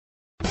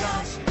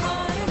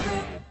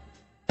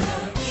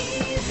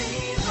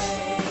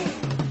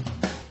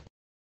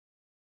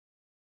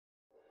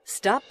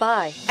Stop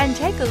by and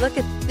take a look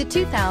at the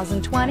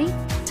 2020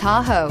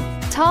 Tahoe.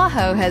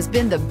 Tahoe has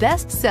been the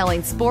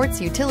best-selling sports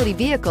utility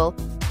vehicle,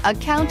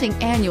 accounting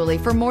annually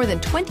for more than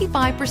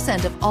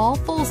 25% of all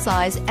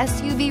full-size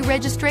SUV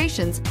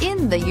registrations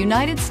in the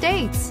United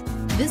States.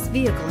 This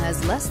vehicle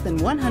has less than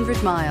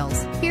 100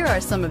 miles. Here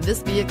are some of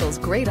this vehicle's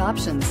great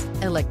options: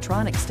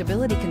 electronic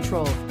stability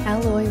control,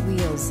 alloy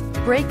wheels,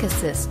 brake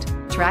assist,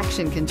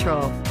 traction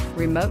control,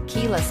 remote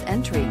keyless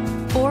entry,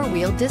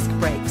 four-wheel disc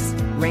brakes,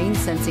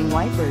 rain-sensing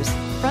wipers,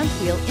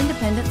 front-wheel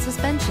independent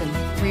suspension,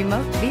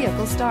 remote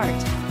vehicle start,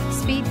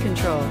 speed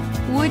control.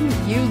 Wouldn't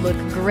you look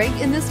great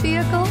in this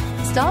vehicle?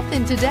 Stop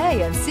in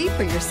today and see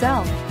for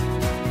yourself.